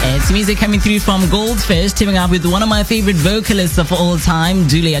Music coming through from Goldfish, teaming up with one of my favorite vocalists of all time,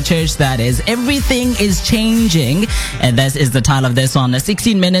 Julia Church, that is. Everything is changing. And this is the title of this one.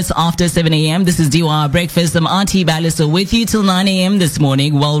 16 minutes after 7 a.m. This is DY Breakfast. I'm Auntie Ballister with you till 9 a.m. this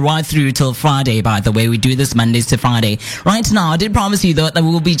morning. Well, right through till Friday, by the way. We do this Mondays to Friday. Right now, I did promise you, though, that we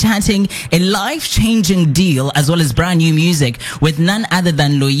will be chatting a life-changing deal as well as brand new music with none other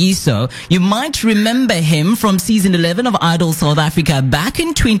than Loyiso. You might remember him from season 11 of Idol South Africa back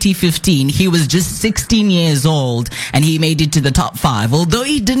in 2015. He was just 16 years old and he made it to the top 5. Although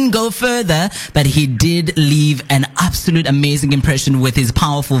he didn't go further, but he did leave an absolute amazing impression with his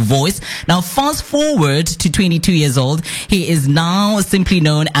powerful voice. Now, fast forward to 22 years old. He is now simply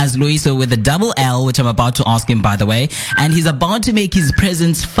known as Loyiso with a double L, which I'm about to ask him, by the way. And he's about to make his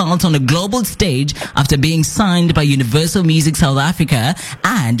presence felt on a global stage after being signed by Universal Music South Africa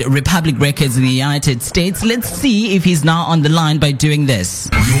and Republic Records in the United States. Let's see if he's now on the line by doing this.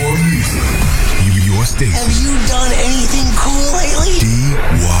 Your music, your station. Have you done anything cool lately?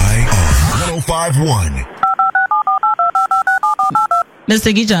 DYR 1051.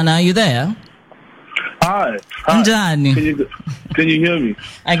 Mr. Gijana, are you there? Hi. Njani? Can you hear me?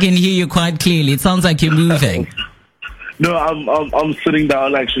 I can hear you quite clearly. It sounds like you're moving. No, I'm sitting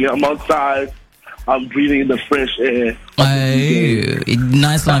down actually. I'm outside. I'm breathing in the fresh air.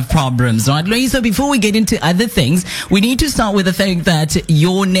 Nice life problems, right? Loyiso, before we get into other things, we need to start with the fact that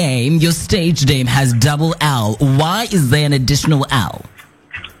your name, your stage name, has double L. Why is there an additional L?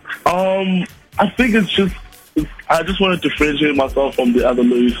 I think I just want to differentiate myself from the other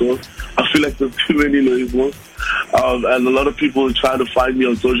Loyisos. I feel like there's too many Loyisos. And a lot of people try to find me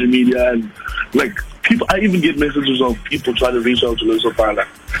on social media and people. I even get messages of people trying to reach out to Loyiso Pala.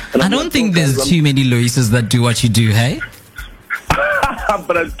 I don't think there's too many Loyisos that do what you do, hey?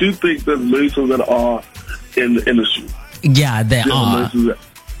 But I do think there's Loyisos that are in the industry. Yeah, there are.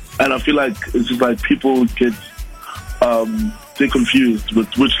 And I feel like it's just like people get they're confused with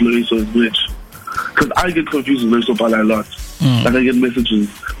which Loyiso is which. Because I get confused with Loyiso Pala a lot. Like I get messages,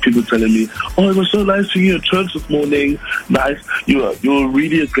 people telling me, "Oh, it was so nice to hear church this morning. Nice, you were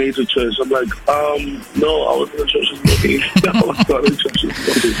really a great at church." I'm like, no, I wasn't at church this morning. I was not at church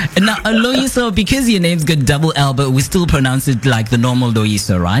this morning. Now, Loyiso, because your name's got double L, but we still pronounce it like the normal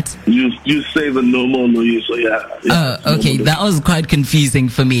Loyiso, right? You say the normal Loyiso, yeah. Okay, that was quite confusing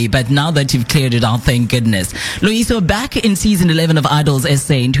for me, but now that you've cleared it out, thank goodness. Loyiso, back in season 11 of Idol's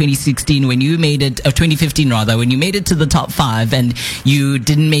SA in 2016, when you made it, 2015 rather, when you made it to the top 5 and you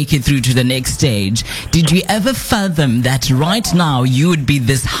didn't make it through to the next stage, did you ever fathom that right now you would be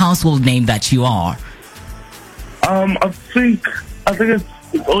this household name that you are? I think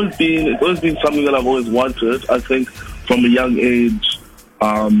it's always been something that I've always wanted. I think from a young age,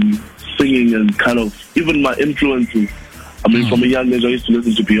 singing and kind of even my influences. I mean, from a young age, I used to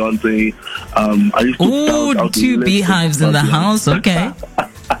listen to Beyonce. I used to two beehives in the house. Okay.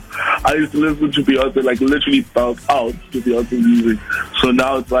 I used to listen to Beyonce, like literally bounce out to Beyonce music. So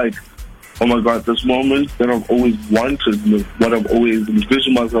now it's like, oh my God, this moment that I've always wanted, what I've always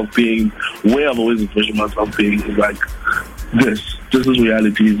envisioned myself being, where I've always envisioned myself being is like this. This is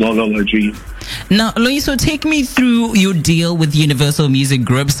reality. It's no longer a dream. Now, Loyiso, take me through your deal with Universal Music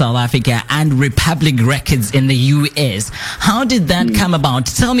Group South Africa and Republic Records in the US. How did that come about?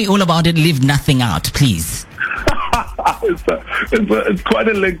 Tell me all about it. Leave nothing out, please. It's quite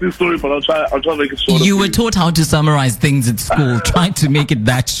a lengthy story, but I'll try to make it short. You were taught how to summarize things at school. Try to make it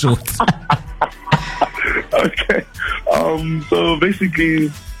that short. Okay. So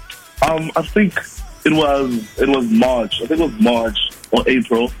basically, I think it was March. I think it was March or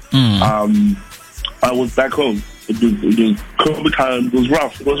April. I was back home. It was COVID time. It was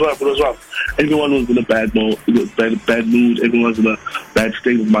rough. Everyone was in a bad mood. Bad mood. Everyone was in a bad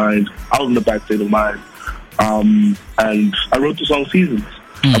state of mind. I was in a bad state of mind. And I wrote the song Seasons,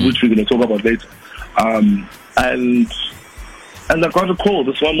 which we're going to talk about later. And I got a call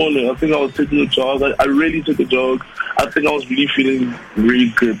this one morning. I think I was taking a jog. I really took a jog. I think I was really feeling really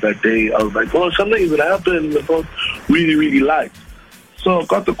good that day. I was like, oh, something is going to happen. I felt really, really light. So I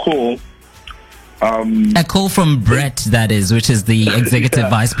got the call. A call from Brett, that is, which is the executive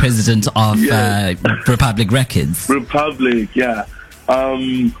vice president of Republic Records. Republic, yeah.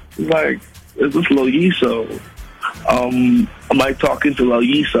 Like, is this Loyiso? Am I talking to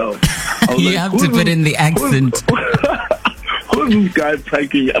Loyiso? You like, have to put in the accent. Who's this guy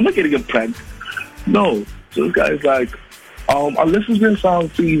pranking you? Am I getting a prank? No. So this guy's like, I listened to your song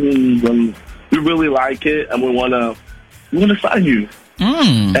Seasons and we really like it and we wanna sign you.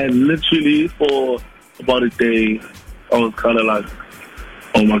 And literally for about a day, I was kind of like,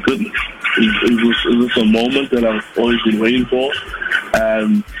 oh my goodness, is this a moment that I've always been waiting for?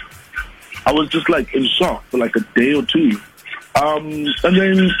 And I was just like in shock for like a day or two. And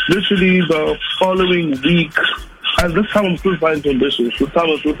then literally the following week, and this time I'm still signed to Ambitious.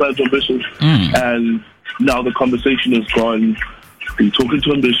 And now the conversation has gone. Been talking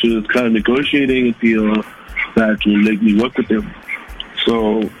to Ambitious, kind of negotiating a deal that will let me work with them.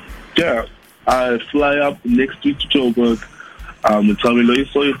 So, yeah, I fly up next week to Joburg. And tell me,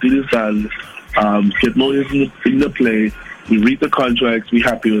 Loyiso, your deal is done. Get lawyers in the play. We read the contracts. We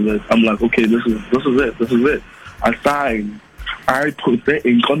happy with it. I'm like, okay, this is it. I signed. I put the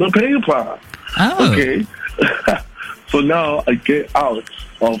ink on the paper. Oh. Okay. So now I get out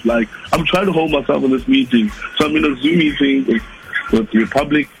of like, I'm trying to hold myself in this meeting. So I'm in a Zoom meeting with the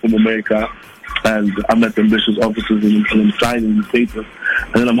Republic from America, and I'm at the Ambitious offices and I'm signing the papers.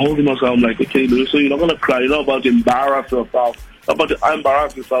 And then I'm holding myself. I'm like, okay, so you're not gonna cry. You're not about to embarrass yourself. About to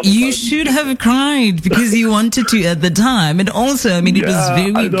embarrass yourself. You should have cried because you wanted to at the time. And also, I mean, it was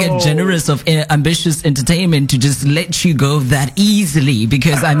very generous of Ambitious Entertainment to just let you go that easily.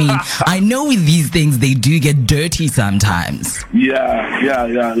 Because, I mean, I know with these things, they do get dirty sometimes.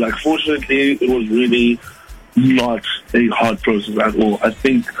 Yeah. Like, fortunately, it was really not a hard process at all. I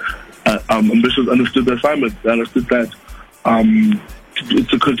think Ambitious understood the assignment. They understood that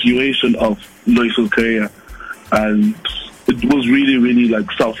it's a continuation of Loyiso's career. And it was really, really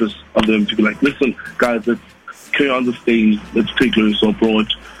like selfless of them to be like, listen, guys, let's carry on the stage. Let's take Loyiso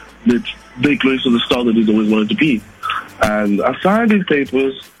abroad. Let's make Loyiso the star that he's always wanted to be. And I signed these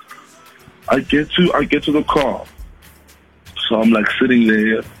papers. I get to the car. So I'm like sitting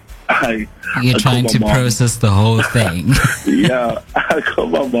there. You're trying to process the whole thing. Yeah, I call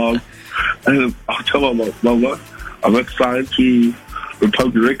my mom and I tell my mom, Mama, I'm signed to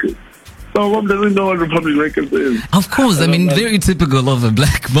Republic Records. So mom doesn't know what Republic Records is. Of course, I mean, very typical of a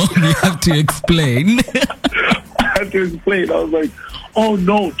black mom. You have to explain. I had to explain. I was like, oh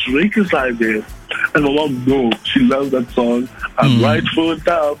no, Drake is like this. And my mom, no, she loves that song. I'm right foot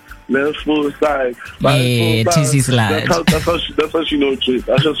up, left foot side. Yeah, TC Slide. That's how she knows Drake.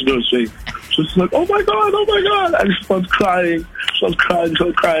 That's how she knows Drake. She's like, oh my God. And she starts crying.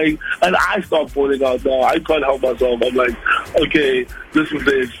 And I start falling out now. I can't help myself. I'm like, okay, this is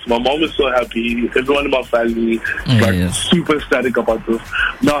this. My mom is so happy. Everyone in my family is like super ecstatic about this.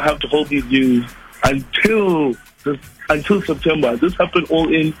 Now I have to hold these news until September. This happened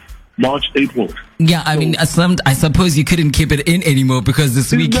all in March, April. Yeah, I mean, I suppose you couldn't keep it in anymore because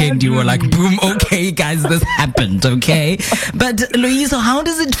this weekend you were like, boom, okay, guys, this happened, okay? But, Loyiso, how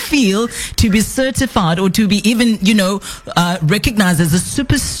does it feel to be certified or to be even, recognized as a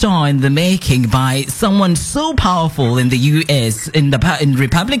superstar in the making by someone so powerful in the US, in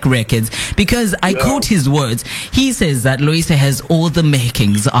Republic Records? Because I quote his words. He says that Loyiso has all the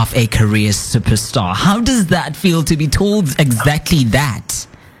makings of a career superstar. How does that feel to be told exactly that?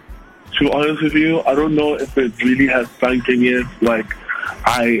 To be honest with you, I don't know if it really has sunk in yet. Like,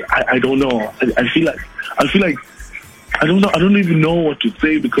 I don't know. I feel like I don't know. I don't even know what to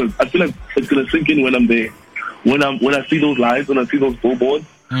say because I feel like it's gonna sink in when I'm there. When I see those lights, when I see those billboards,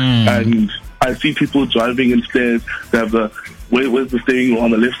 and I see people driving instead. They have where's the steering wheel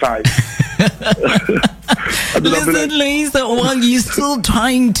on the left side. Listen, Loyiso, while you're still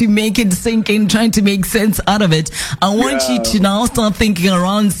trying to make it sink in, trying to make sense out of it, I want you to now start thinking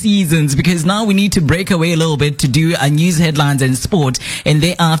around seasons because now we need to break away a little bit to do our news headlines and sport, and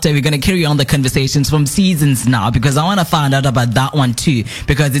thereafter we're going to carry on the conversations from seasons now because I want to find out about that one too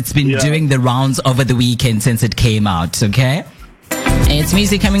because it's been doing the rounds over the weekend since it came out, okay? It's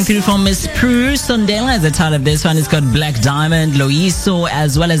music coming through from Miss Prue Sondela as the title of this one. It's got Black Diamond, Loyiso,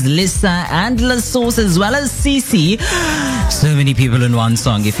 as well as Lissa and La Source, as well as Cece. So many people in one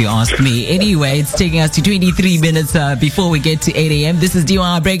song, if you ask me. Anyway, it's taking us to 23 minutes before we get to 8 a.m. This is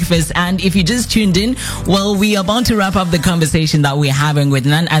DYR Breakfast. And if you just tuned in, well, we are about to wrap up the conversation that we're having with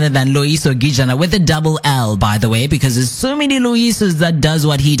none other than Loyiso Gijana with a double L, by the way, because there's so many Loyisos that does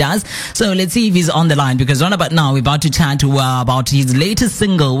what he does. So let's see if he's on the line because right about now, we're about to chat to about his latest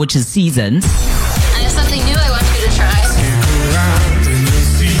single, which is Seasons. I have something new I want you to try.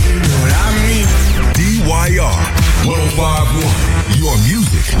 DYR 105.1. Your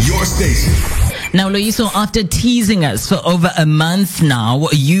music, your station. Now, Loyiso, after teasing us for over a month now,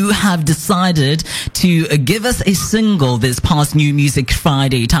 you have decided to give us a single this past New Music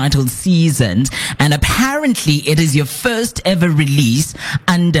Friday titled Seasons. And apparently it is your first ever release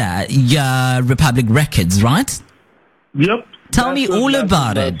under your Republic Records, right? Yep. Tell me all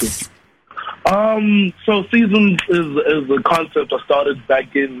about it. So Seasons is a concept I started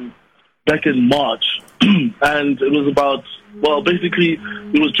back in March, and it was about, well, basically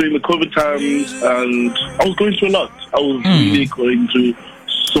it was during the COVID times, and I was going through a lot. I was really going through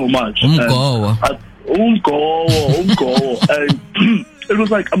so much. Umgowo. And it was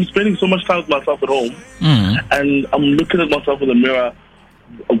like I'm spending so much time with myself at home, and I'm looking at myself in the mirror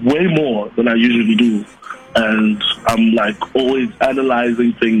way more than I usually do, and I'm like always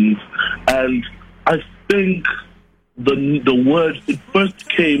analyzing things. And I think the word, it first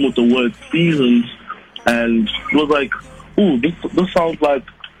came with the word seasons, and it was like, ooh, this sounds like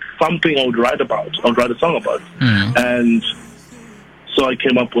something I would write about. I would write a song about. And so I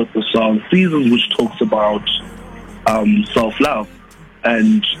came up with the song Seasons, which talks about self-love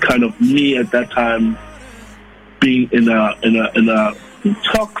and kind of me at that time being in a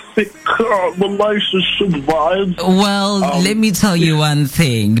toxic relationship vibes. Well, let me tell you one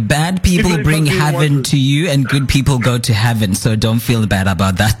thing. Bad people bring heaven to you and good people go to heaven. So don't feel bad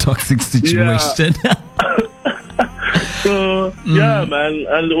about that toxic situation. So yeah, man,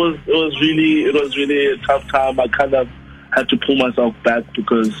 and it was really a tough time. I kind of had to pull myself back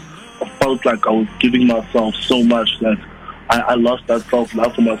because I felt like I was giving myself so much that I lost that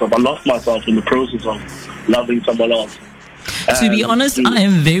self-love for myself. I lost myself in the process of loving someone else. To be honest, I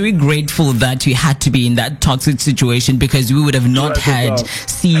am very grateful that you had to be in that toxic situation, because we would have not had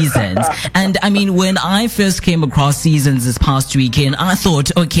Seasons. And I mean, when I first came across Seasons this past weekend, I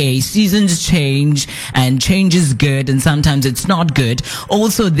thought, okay, seasons change and change is good and sometimes it's not good.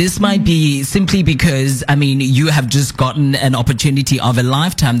 Also, this might be simply because, I mean, you have just gotten an opportunity of a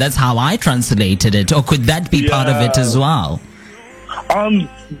lifetime. That's how I translated it. Or could that be part of it as well?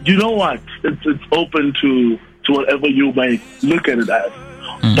 You know what? It's open to whatever you may look at it as,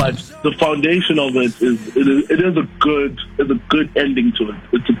 but the foundation of it is a good ending to it.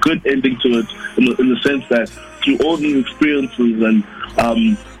 It's a good ending to it in the sense that through all these experiences and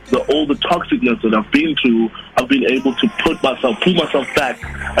all the toxicness that I've been through, I've been able to pull myself back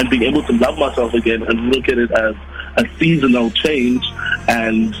and being able to love myself again and look at it as a seasonal change,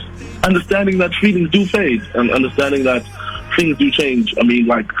 and understanding that feelings do fade and understanding that things do change. I mean,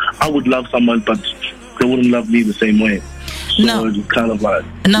 like, I would love someone, but they wouldn't love me the same way. So it's kind of like...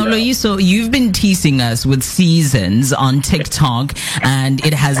 Now, Loyiso, you've been teasing us with Seasons on TikTok, and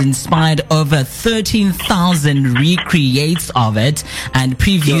it has inspired over 13,000 recreates of it and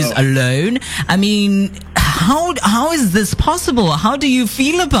previews alone. I mean, how is this possible? How do you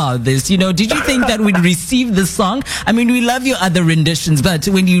feel about this? You know, did you think that we'd receive the song? I mean, we love your other renditions, but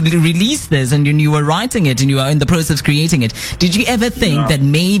when you released this and when you were writing it and you were in the process of creating it, did you ever think that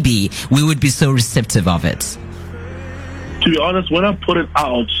maybe we would be so receptive of it? To be honest, when I put it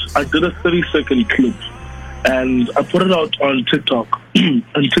out, I did a 30-second clip, and I put it out on TikTok.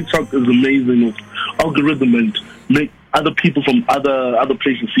 And TikTok is amazing with algorithm and make other people from other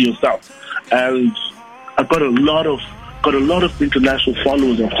places see your stuff. And I got a lot of international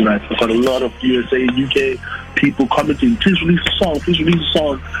followers after that. I got a lot of USA, UK people commenting, please release a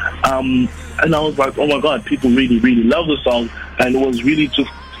song. And I was like, oh my God, people really, really love the song. And it was really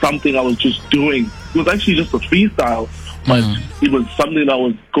just something I was just doing. It was actually just a freestyle, but it was something I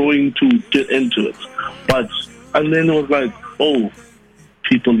was going to get into it. And then it was like, oh,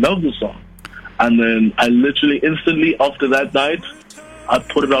 people love the song. And then I literally instantly after that night, I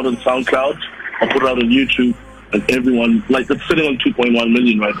put it out on SoundCloud, I put it out on YouTube, and everyone, like, it's sitting on 2.1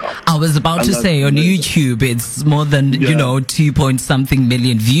 million right now. I was about to say, on YouTube, it's more than, 2 point something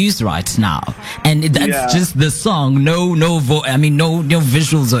million views right now. And that's just the song. No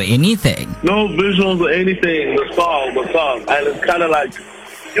visuals or anything. No visuals or anything. The song. And it's kind of like,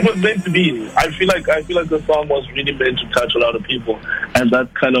 it was meant to be. I feel like the song was really meant to touch a lot of people. And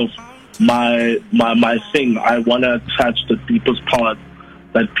that's kind of my thing. I want to touch the deepest part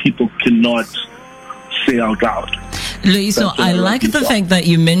that people cannot say out loud. Loyiso, I like the fact that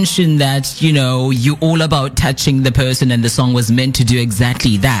you mentioned that, you're all about touching the person and the song was meant to do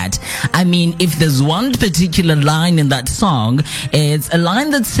exactly that. I mean, if there's one particular line in that song, it's a line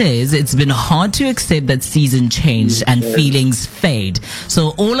that says, it's been hard to accept that season changed and feelings fade.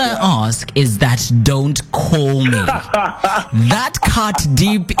 So all I ask is that don't call me. That cut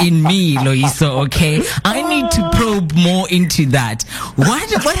deep in me, Loyiso, okay? I need to probe more into that.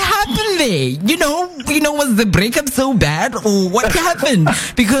 What happened there? Was the breakup so bad, or what happened?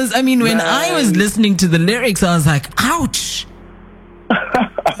 Because I mean, when I was listening to the lyrics, I was like, ouch.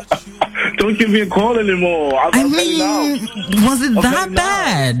 Don't give me a call anymore. I mean, was it that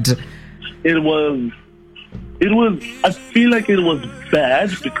bad? It was, I feel like it was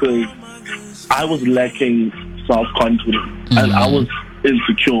bad because I was lacking self-confidence and I was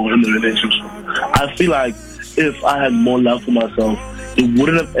insecure in the relationship. I feel like if I had more love for myself, it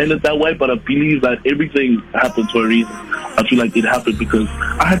wouldn't have ended that way, but I believe that everything happened for a reason. I feel like it happened because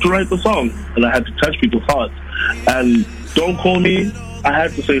I had to write the song and I had to touch people's hearts. And don't call me, I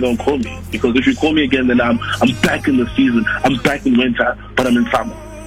had to say don't call me, because if you call me again, then I'm back in the season. I'm back in winter, but I'm in summer.